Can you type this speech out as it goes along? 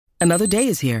Another day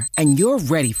is here, and you're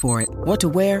ready for it. What to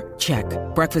wear? Check.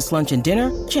 Breakfast, lunch, and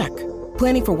dinner? Check.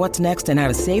 Planning for what's next and how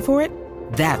to save for it?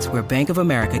 That's where Bank of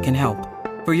America can help.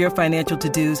 For your financial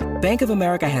to-dos, Bank of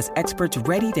America has experts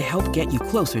ready to help get you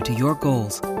closer to your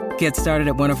goals. Get started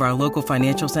at one of our local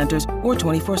financial centers or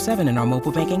 24/7 in our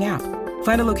mobile banking app.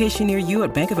 Find a location near you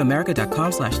at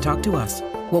bankofamerica.com/talktous.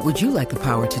 What would you like the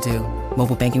power to do?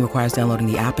 Mobile banking requires downloading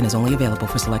the app and is only available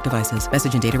for select devices.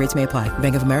 Message and data rates may apply.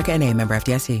 Bank of America N.A., member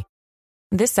FDIC.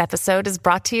 This episode is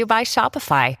brought to you by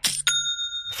Shopify.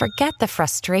 Forget the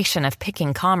frustration of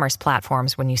picking commerce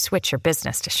platforms when you switch your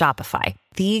business to Shopify,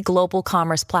 the global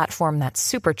commerce platform that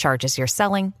supercharges your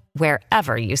selling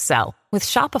wherever you sell. With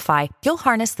Shopify, you'll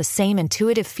harness the same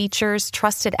intuitive features,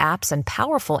 trusted apps, and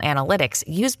powerful analytics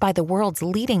used by the world's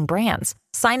leading brands.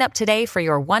 Sign up today for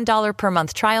your $1 per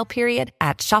month trial period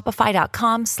at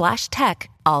shopify.com/tech,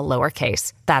 all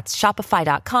lowercase. That's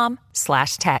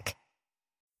shopify.com/tech.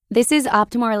 This is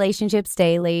Optimal Relationships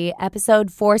Daily, episode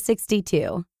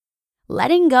 462.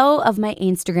 Letting Go of My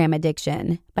Instagram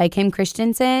Addiction by Kim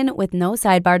Christensen with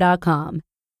NoSidebar.com.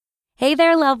 Hey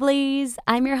there, lovelies.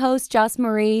 I'm your host, Joss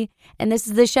Marie, and this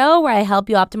is the show where I help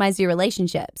you optimize your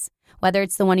relationships, whether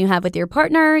it's the one you have with your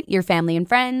partner, your family and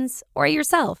friends, or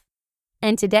yourself.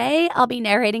 And today, I'll be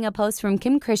narrating a post from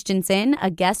Kim Christensen,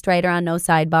 a guest writer on No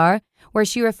Sidebar, where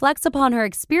she reflects upon her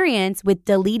experience with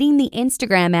deleting the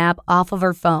Instagram app off of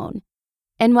her phone.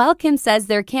 And while Kim says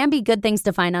there can be good things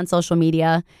to find on social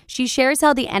media, she shares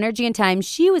how the energy and time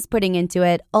she was putting into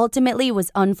it ultimately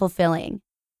was unfulfilling.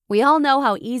 We all know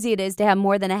how easy it is to have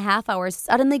more than a half hour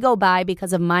suddenly go by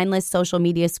because of mindless social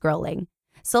media scrolling.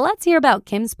 So let's hear about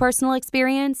Kim's personal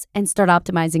experience and start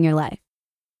optimizing your life.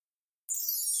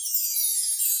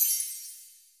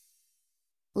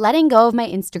 Letting Go of My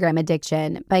Instagram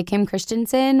Addiction by Kim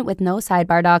Christensen with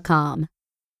NoSidebar.com.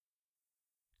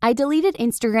 I deleted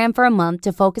Instagram for a month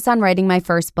to focus on writing my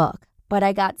first book, but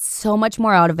I got so much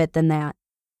more out of it than that.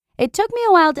 It took me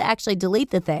a while to actually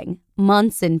delete the thing,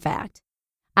 months in fact.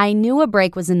 I knew a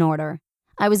break was in order.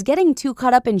 I was getting too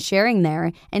caught up in sharing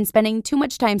there and spending too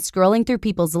much time scrolling through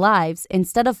people's lives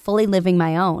instead of fully living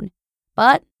my own.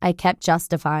 But I kept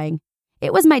justifying.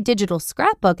 It was my digital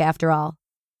scrapbook after all.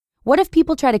 What if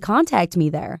people try to contact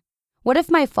me there? What if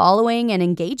my following and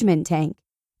engagement tank?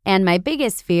 And my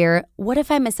biggest fear, what if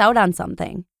I miss out on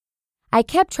something? I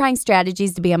kept trying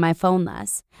strategies to be on my phone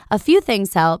less. A few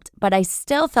things helped, but I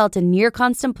still felt a near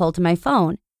constant pull to my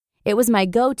phone. It was my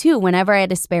go-to whenever I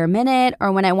had a spare minute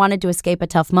or when I wanted to escape a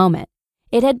tough moment.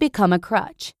 It had become a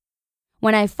crutch.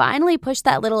 When I finally pushed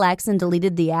that little X and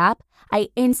deleted the app, I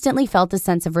instantly felt a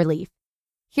sense of relief.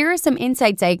 Here are some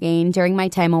insights I gained during my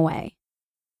time away.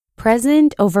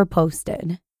 Present over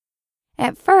posted.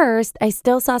 At first, I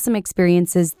still saw some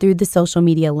experiences through the social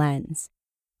media lens.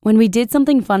 When we did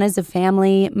something fun as a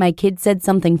family, my kids said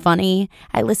something funny,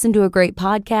 I listened to a great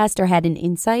podcast or had an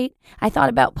insight, I thought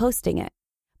about posting it.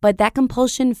 But that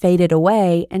compulsion faded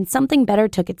away and something better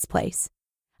took its place.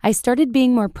 I started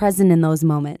being more present in those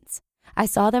moments. I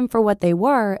saw them for what they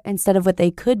were instead of what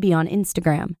they could be on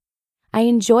Instagram. I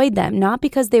enjoyed them not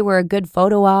because they were a good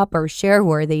photo op or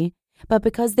share-worthy, but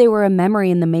because they were a memory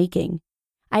in the making.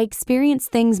 I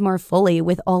experienced things more fully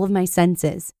with all of my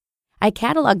senses. I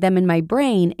cataloged them in my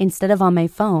brain instead of on my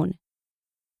phone.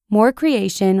 More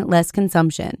creation, less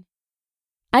consumption.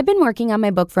 I've been working on my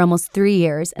book for almost 3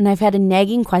 years, and I've had a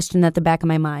nagging question at the back of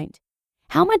my mind.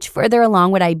 How much further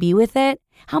along would I be with it?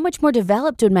 How much more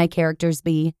developed would my characters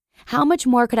be? How much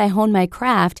more could I hone my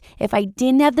craft if I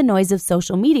didn't have the noise of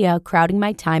social media crowding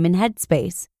my time and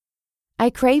headspace? I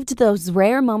craved those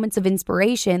rare moments of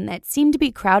inspiration that seemed to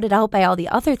be crowded out by all the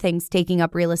other things taking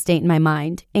up real estate in my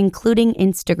mind, including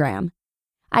Instagram.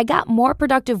 I got more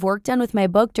productive work done with my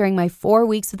book during my 4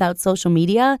 weeks without social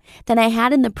media than I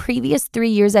had in the previous 3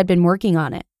 years I'd been working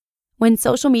on it. When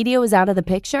social media was out of the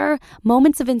picture,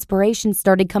 moments of inspiration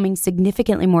started coming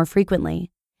significantly more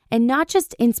frequently. And not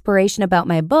just inspiration about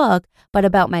my book, but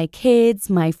about my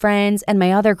kids, my friends, and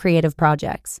my other creative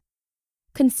projects.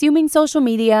 Consuming social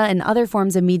media and other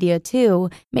forms of media too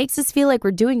makes us feel like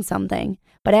we're doing something,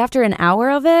 but after an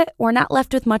hour of it, we're not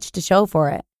left with much to show for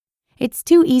it. It's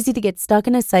too easy to get stuck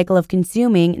in a cycle of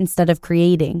consuming instead of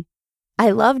creating.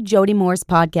 I love Jody Moore's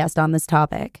podcast on this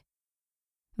topic.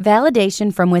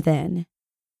 Validation from within.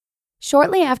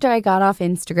 Shortly after I got off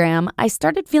Instagram, I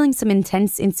started feeling some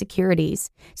intense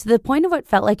insecurities to the point of what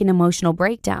felt like an emotional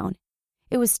breakdown.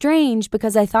 It was strange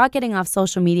because I thought getting off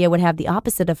social media would have the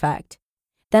opposite effect.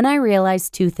 Then I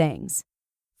realized 2 things.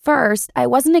 First, I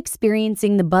wasn't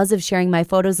experiencing the buzz of sharing my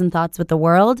photos and thoughts with the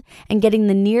world and getting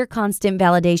the near constant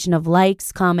validation of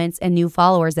likes, comments, and new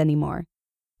followers anymore.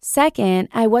 Second,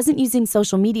 I wasn't using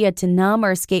social media to numb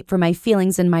or escape from my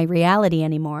feelings and my reality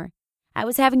anymore. I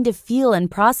was having to feel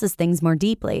and process things more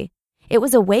deeply. It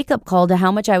was a wake-up call to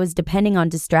how much I was depending on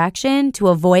distraction to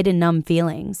avoid and numb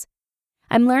feelings.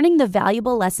 I'm learning the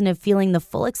valuable lesson of feeling the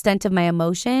full extent of my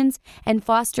emotions and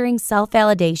fostering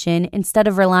self-validation instead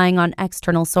of relying on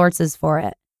external sources for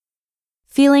it.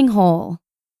 Feeling whole.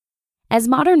 As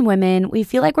modern women, we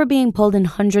feel like we're being pulled in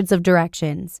hundreds of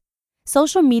directions.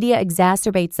 Social media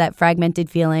exacerbates that fragmented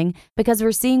feeling because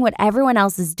we're seeing what everyone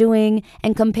else is doing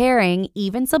and comparing,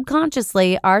 even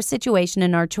subconsciously, our situation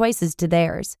and our choices to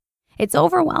theirs. It's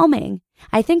overwhelming.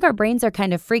 I think our brains are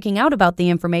kind of freaking out about the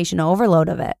information overload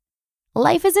of it.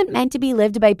 Life isn't meant to be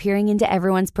lived by peering into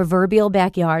everyone's proverbial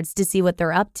backyards to see what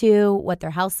they're up to, what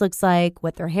their house looks like,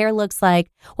 what their hair looks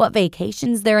like, what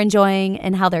vacations they're enjoying,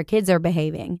 and how their kids are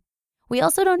behaving. We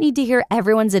also don't need to hear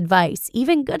everyone's advice,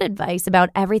 even good advice, about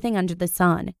everything under the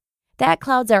sun. That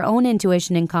clouds our own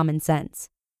intuition and common sense.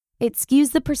 It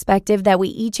skews the perspective that we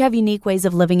each have unique ways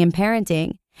of living and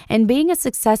parenting, and being a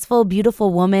successful,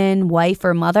 beautiful woman, wife,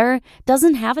 or mother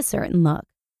doesn't have a certain look.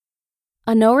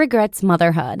 A no-regrets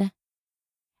motherhood.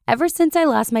 Ever since I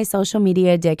lost my social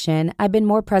media addiction, I've been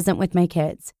more present with my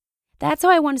kids. That's how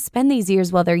I want to spend these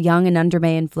years while they're young and under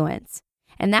my influence.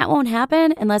 And that won't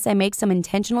happen unless I make some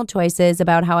intentional choices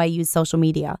about how I use social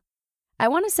media. I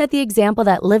want to set the example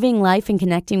that living life and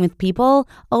connecting with people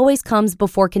always comes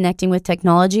before connecting with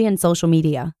technology and social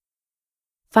media.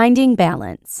 Finding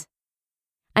balance.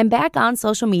 I'm back on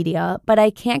social media, but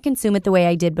I can't consume it the way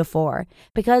I did before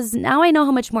because now I know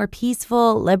how much more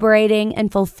peaceful, liberating,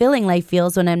 and fulfilling life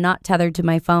feels when I'm not tethered to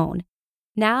my phone.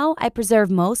 Now I preserve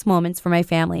most moments for my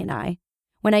family and I.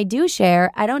 When I do share,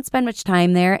 I don't spend much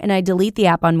time there and I delete the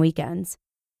app on weekends.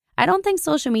 I don't think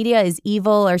social media is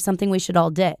evil or something we should all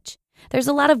ditch. There's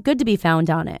a lot of good to be found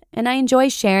on it, and I enjoy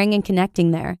sharing and connecting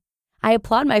there. I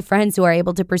applaud my friends who are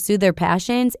able to pursue their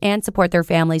passions and support their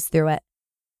families through it.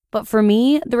 But for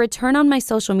me, the return on my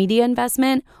social media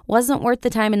investment wasn't worth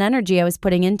the time and energy I was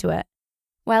putting into it.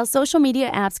 While social media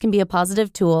apps can be a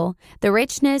positive tool, the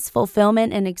richness,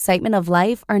 fulfillment, and excitement of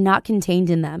life are not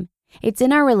contained in them. It's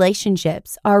in our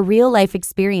relationships, our real-life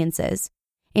experiences,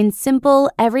 in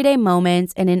simple, everyday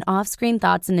moments, and in off-screen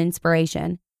thoughts and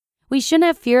inspiration. We shouldn't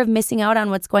have fear of missing out on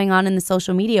what's going on in the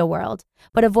social media world,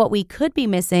 but of what we could be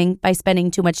missing by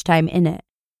spending too much time in it.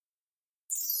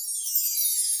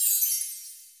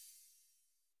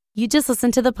 You just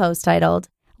listened to the post titled,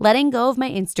 Letting Go of My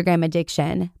Instagram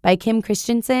Addiction by Kim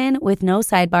Christensen with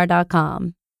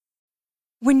NoSidebar.com.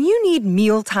 When you need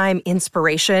mealtime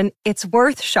inspiration, it's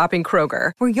worth shopping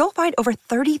Kroger, where you'll find over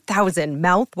 30,000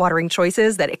 mouth-watering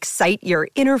choices that excite your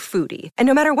inner foodie. And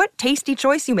no matter what tasty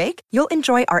choice you make, you'll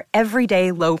enjoy our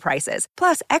everyday low prices,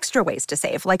 plus extra ways to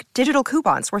save, like digital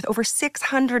coupons worth over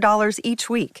 $600 each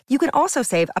week. You can also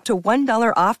save up to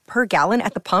 $1 off per gallon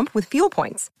at the pump with fuel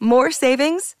points. More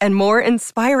savings and more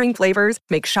inspiring flavors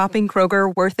make shopping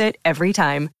Kroger worth it every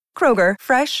time. Kroger,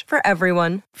 fresh for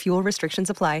everyone. Fuel restrictions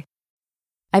apply.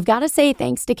 I've got to say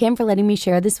thanks to Kim for letting me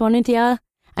share this one with you.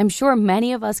 I'm sure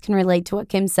many of us can relate to what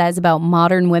Kim says about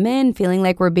modern women feeling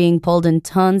like we're being pulled in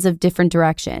tons of different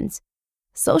directions.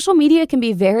 Social media can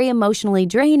be very emotionally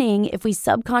draining if we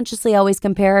subconsciously always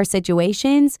compare our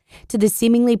situations to the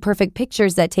seemingly perfect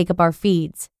pictures that take up our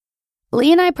feeds.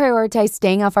 Lee and I prioritize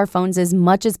staying off our phones as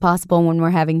much as possible when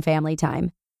we're having family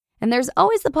time. And there's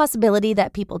always the possibility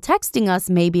that people texting us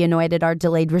may be annoyed at our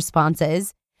delayed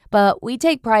responses, but we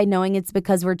take pride knowing it's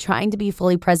because we're trying to be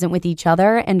fully present with each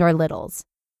other and our littles.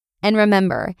 And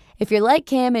remember, if you're like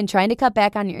Kim and trying to cut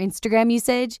back on your Instagram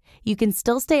usage, you can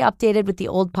still stay updated with the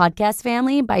Old Podcast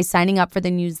family by signing up for the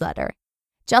newsletter.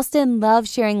 Justin loves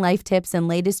sharing life tips and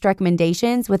latest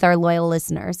recommendations with our loyal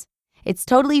listeners. It's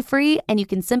totally free, and you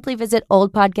can simply visit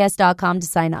oldpodcast.com to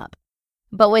sign up.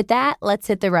 But with that, let's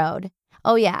hit the road.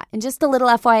 Oh yeah, and just a little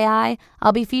FYI,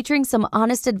 I'll be featuring some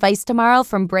honest advice tomorrow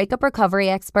from breakup recovery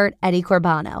expert Eddie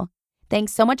Corbano.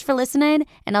 Thanks so much for listening,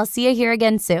 and I'll see you here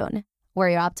again soon, where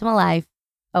your optimal life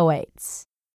awaits.